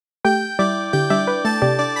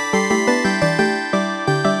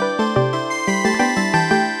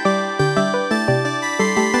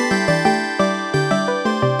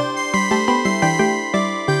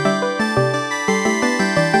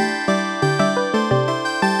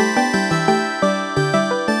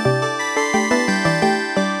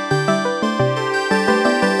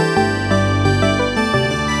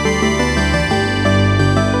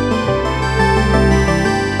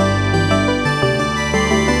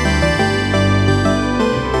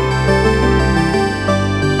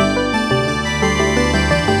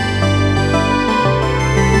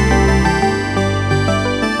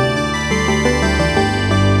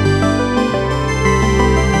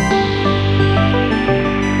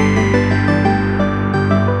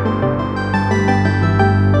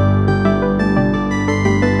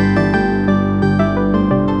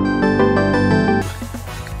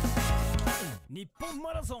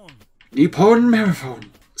Nippon Marathon.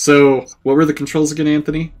 So, what were the controls again,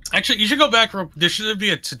 Anthony? Actually, you should go back. There should be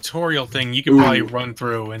a tutorial thing you could probably run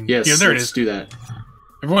through. And yes, yeah, there it is. Let's do that.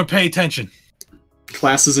 Everyone pay attention.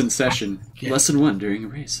 Class is in session. Yeah. Lesson 1. During a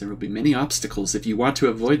race, there will be many obstacles. If you want to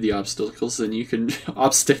avoid the obstacles, then you can...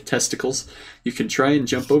 testicles. You can try and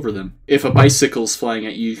jump over them. If a bicycle's flying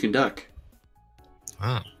at you, you can duck.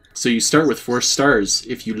 Oh. So you start with 4 stars.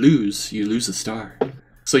 If you lose a star.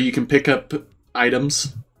 So you can pick up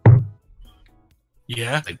items.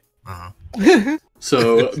 Yeah.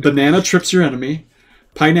 So, banana trips your enemy.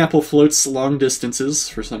 Pineapple floats long distances,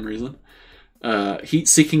 for some reason.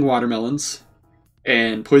 Heat-seeking watermelons.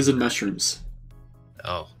 And poison mushrooms.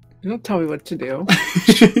 Oh. Don't tell me what to do.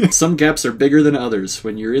 Some gaps are bigger than others.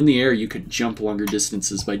 When you're in the air, you can jump longer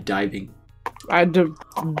distances by diving.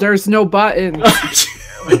 There's no button.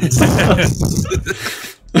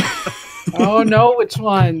 Oh no, which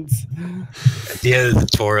ones? At the end of the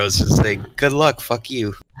tutorials, just say, good luck, fuck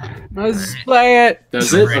you. Let's play it.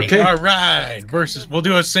 That's it? Ready. Okay. Alright. Versus. We'll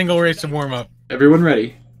do a single race and warm up. Everyone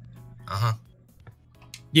ready? Uh-huh.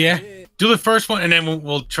 Yeah. Do the first one, and then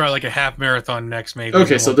we'll try like a half marathon next, maybe.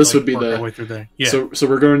 Okay, so this would be work our the... way through there. Yeah. So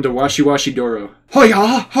we're going to Washi Washi Doro. Hoya!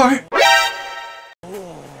 Hi!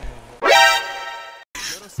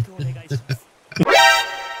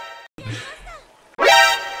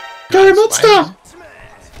 Guy monster!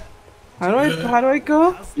 How do I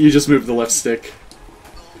go? You just move the left stick.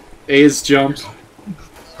 A is jump.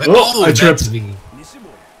 Oh, I tripped. that's me.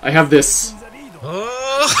 I have this.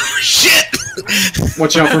 Oh, shit!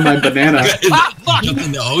 Watch out for my banana. Jump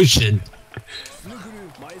in the ocean.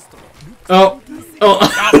 Oh.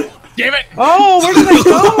 Oh. Damn it! Oh, where did I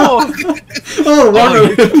go? Oh,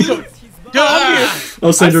 Warner.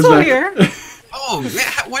 Oh, Sandra's I'm still back. here. Oh,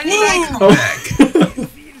 yeah, why did I come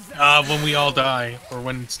back? When we all die, or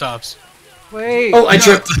when it stops. Wait. Oh, I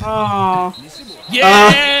tripped. Oh.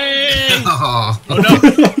 Yay! Oh. Oh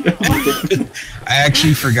no! I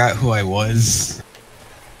actually forgot who I was.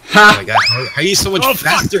 Ha! Oh my god, how are you so much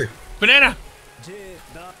faster? Banana!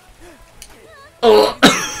 Oh.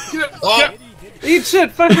 Oh, Eat shit,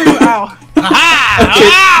 fucker. Ow. Aha! Okay.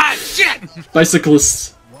 Ah! Shit!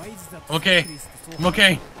 Bicyclists. Okay. I'm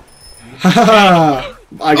okay. Ha ha ha!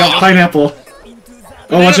 I got pineapple.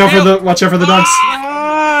 Oh, watch out for the dogs.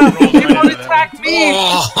 Ah, they won't attack me.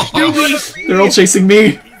 oh. They're all chasing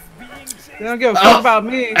me. They don't give a fuck about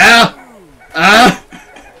me. Ah! Ah!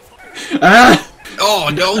 Ah! Oh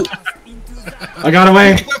no! I got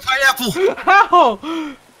away. Take my pineapple!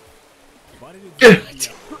 Ow.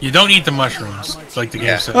 You don't eat the mushrooms, like the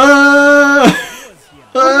game said. Ah!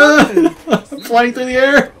 Ah! I'm flying through the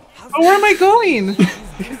air. Oh, where am I going?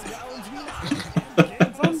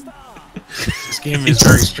 This game is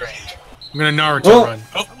very strange. I'm gonna Naruto run.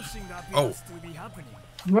 Oh! Oh,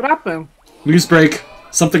 What happened? News break.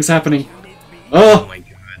 Something's happening. oh Oh! my god.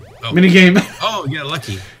 Oh, Minigame. oh yeah,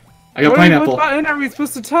 lucky. I got What pineapple. button are we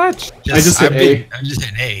supposed to touch? I just hit A. I just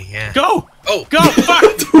hit A, yeah. Go! Oh, Go! Fuck!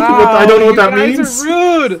 I don't know what that you guys means. are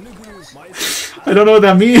rude. I don't know what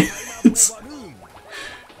that means.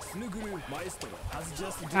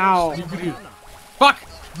 Ow. Fuck!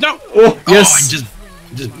 No! Oh, yes. Oh,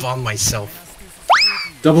 I just bombed myself.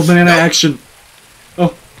 Double banana action.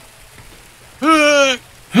 Oh.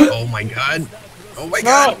 Oh my god. Oh my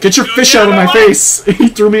god. Get your fish out of my face. He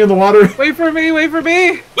threw me in the water. Wait for me, wait for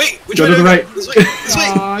me. Wait, which Go way to the do I right. go? This way, this way.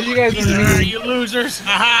 Aw, you guys are mean. You losers!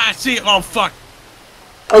 Aha! See? Oh fuck!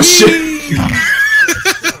 Oh, shit.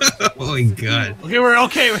 Oh my god. Okay, we're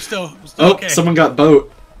okay. We're still Oh, okay. someone got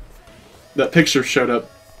boat. That picture showed up.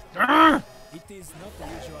 Arrgh!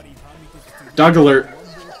 Dog alert.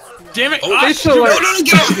 Damn it! Oh, Ah, fish shoot. alert. No,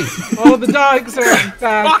 get off me. Oh, the dogs are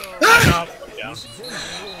back. Fuck!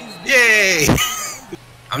 Yay.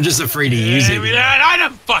 I'm just afraid to use it. Give me that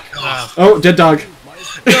item! Fuck! Oh, dead dog.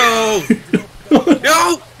 No.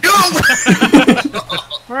 No. No.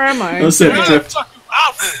 Where am I? Oh, Sam tripped. Fuck!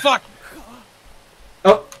 Oh fuck!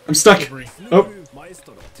 Oh, I'm stuck. Oh,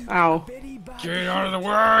 Ow. Get out of the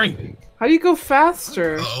way! How do you go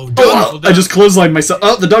faster? Oh, oh, done. I just clotheslined myself.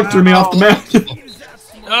 Oh, the dog threw me off the map.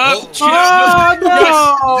 Oh, Oh,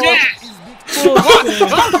 no! Yes!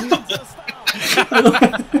 I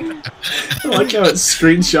like how it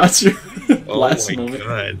screenshots your Oh last my moment.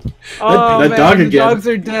 god. Oh, that man, dog the again. dogs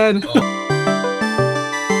are dead.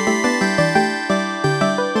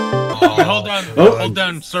 Hold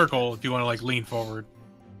down circle if you want to like lean forward.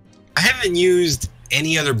 I haven't used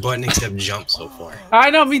any other button except jump so far. I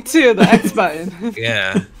know, me too, the X button.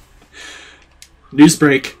 Yeah. News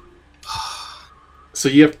break. So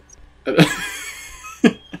you have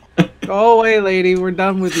Go away, lady, we're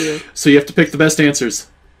done with you. so you have to pick the best answers.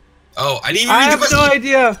 Oh, I didn't even I read the have question. no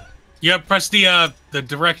idea. Yeah, press the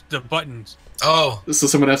buttons. Oh, So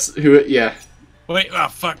someone else who, yeah. Wait, oh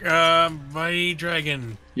fuck, Mighty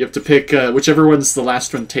Dragon. You have to pick whichever one's the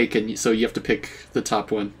last one taken, so you have to pick the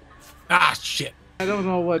top one. Ah, shit. I don't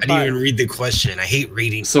know what. I didn't even read the question. I hate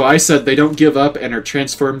reading. So I said they don't give up and are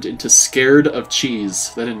transformed into scared of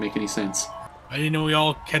cheese. That didn't make any sense. I didn't know we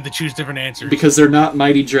all had to choose different answers. Because they're not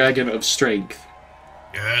Mighty Dragon of Strength.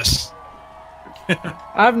 Yes.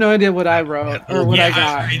 I have no idea what I wrote or what I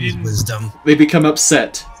got. Wisdom. They become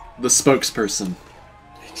upset. The spokesperson.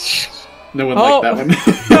 No one liked that one.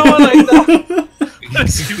 No one like that. What a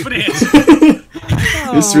stupid answer.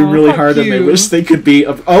 They swim really fuck hard and they you. wish they could be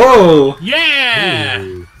of. Oh! Yeah!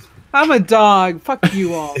 Ooh. I'm a dog. Fuck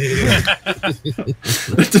you all. The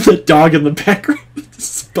dog in the background.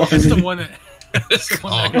 That's the one that... That's the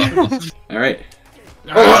one that... Alright.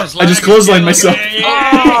 Oh, I just clotheslined myself.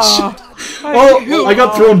 Ah, Oh! I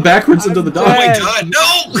got thrown backwards into the Oh dog. my god,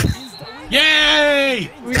 no! Yay!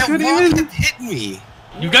 We That couldn't walk even. hit me.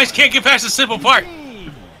 You guys can't get past the simple part.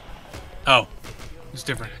 Oh. It's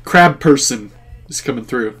different. Crab person is coming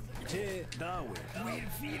through.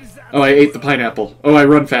 Oh, I ate the pineapple. Oh, I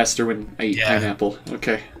run faster when I eat pineapple.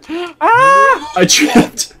 Okay. Ah! I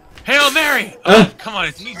tripped. Hail Mary! Oh, come on,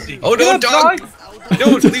 it's easy. Oh no, Good dog! dog. No,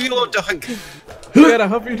 leave me alone, dog. Good. I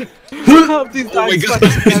hope you. I hope these Oh my dogs. god.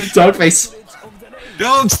 fucking- Dog face.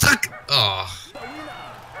 No, I'm stuck. Oh.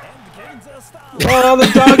 Oh, the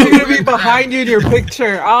dogs are gonna be behind you in your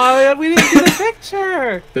picture. Oh, we didn't get a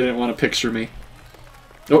picture. They didn't want to picture me.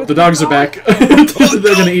 Oh, the dogs are back.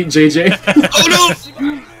 They're gonna eat JJ. Oh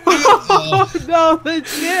no! Oh no, the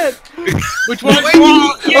shit. Which one's Wait.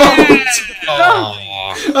 wrong? Yeah! Oh.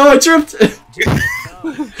 Oh, I tripped.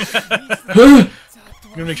 I'm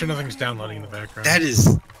gonna make sure nothing's downloading in the background. That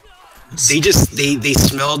is. They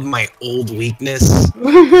smelled my old weakness.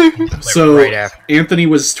 So right after. Anthony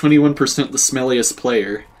was 21% the smelliest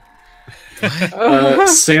player.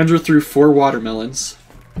 Sandra threw 4 watermelons.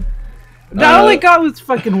 That all I got was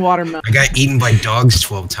fucking watermelon. I got eaten by dogs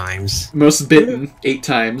 12 times. Most bitten 8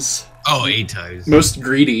 times. Oh, 8 times. Most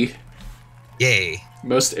greedy. Yay.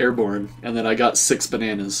 Most airborne. And then I got 6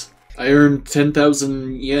 bananas. I earned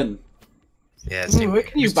 10,000 yen. Yeah, Ooh, same. what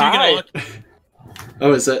can you Still get a buy? lot-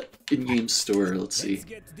 Oh, is that in-game store? Let's see.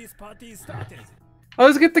 Oh,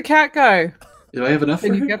 let's get the cat guy. Do I have enough for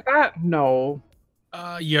Can you him? get that? No.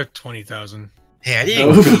 You have 20,000. Hey, I didn't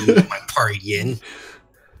Oh. give you my party yen.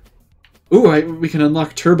 Ooh, we can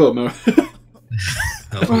unlock turbo mode.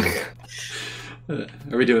 Oh.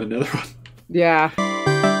 Are we doing another one? Yeah.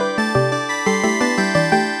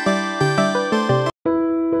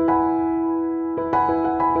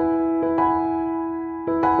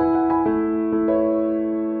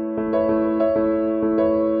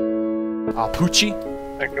 Pucci?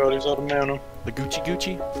 Thank God he's out of mana. The Gucci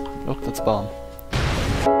Gucci? Oh, that's a bomb.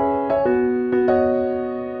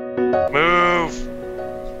 Move!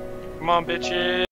 Come on, bitches!